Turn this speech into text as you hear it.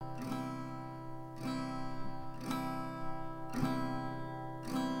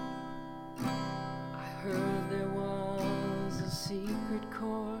secret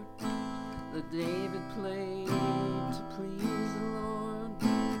chord that David played to please the Lord.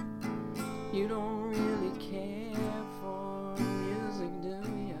 You don't really care for music, do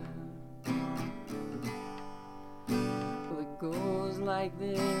ya? Well, it goes like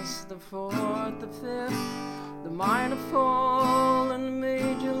this: the fourth, the fifth, the minor fall, and the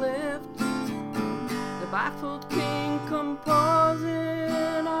major lift. The baffled king composing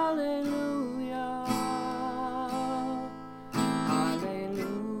hallelujah,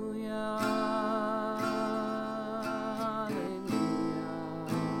 hallelujah, hallelujah,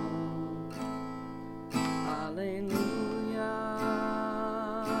 hallelujah,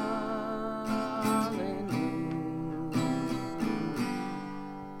 hallelujah.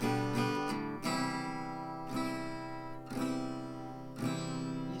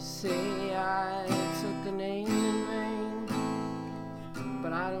 You say I took a name in vain,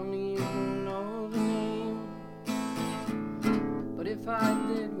 but I don't even know the name. But if I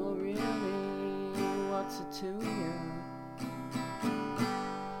did, well really, what's it to you?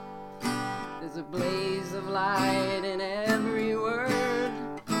 There's a blaze of light in every word.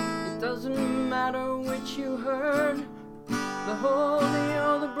 It doesn't matter which you heard, the holy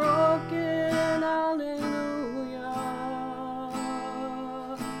or the broken. Hallelujah,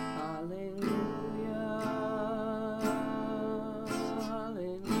 hallelujah,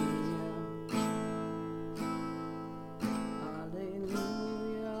 hallelujah, hallelujah,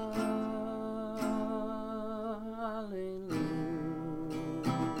 hallelujah.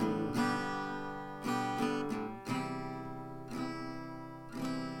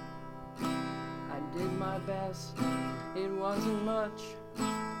 I did my best, it wasn't much.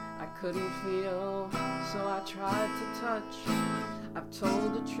 I couldn't feel, so I tried to touch. I've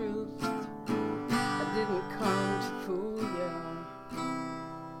told the truth, I didn't come to fool ya.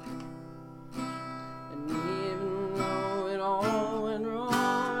 And even though it all went wrong,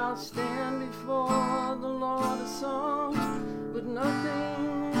 I'll stand before the Lord of songs with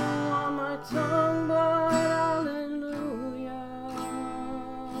nothing on my tongue but hallelujah,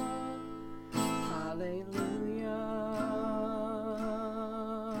 hallelujah,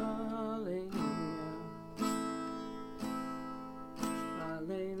 hallelujah,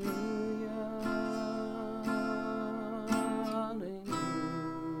 hallelujah, hallelujah.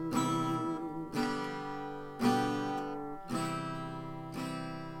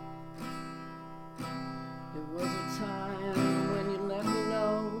 It was a time when you let me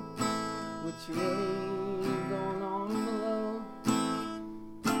know what's really going on below,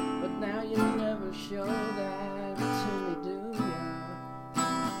 but now you never show that to me, do ya?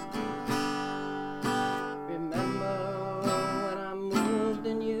 Remember when I moved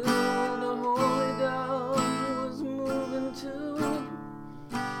in you, the holy dove was moving too,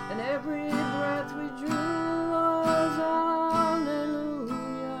 and every breath we drew was hallelujah,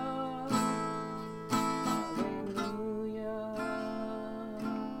 hallelujah,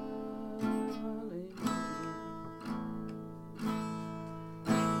 hallelujah,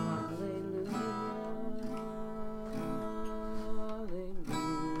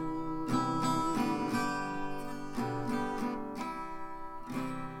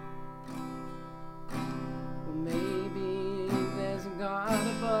 well, maybe there's a God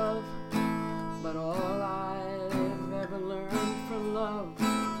above, but all I've ever learned from love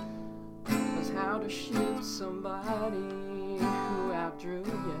was how to shoot somebody who outdrew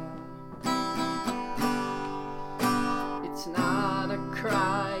ya. It's not a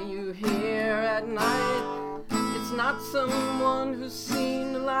cry you hear at night, it's not someone who's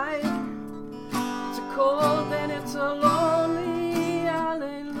seen the light. It's a cold and it's a lonely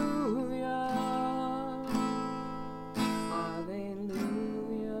hallelujah, hallelujah, hallelujah,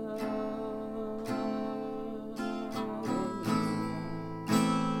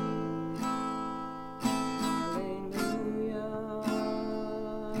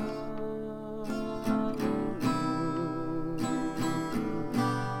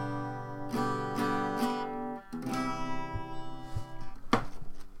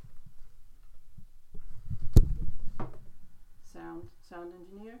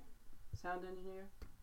 hallelujah. Sound engineer.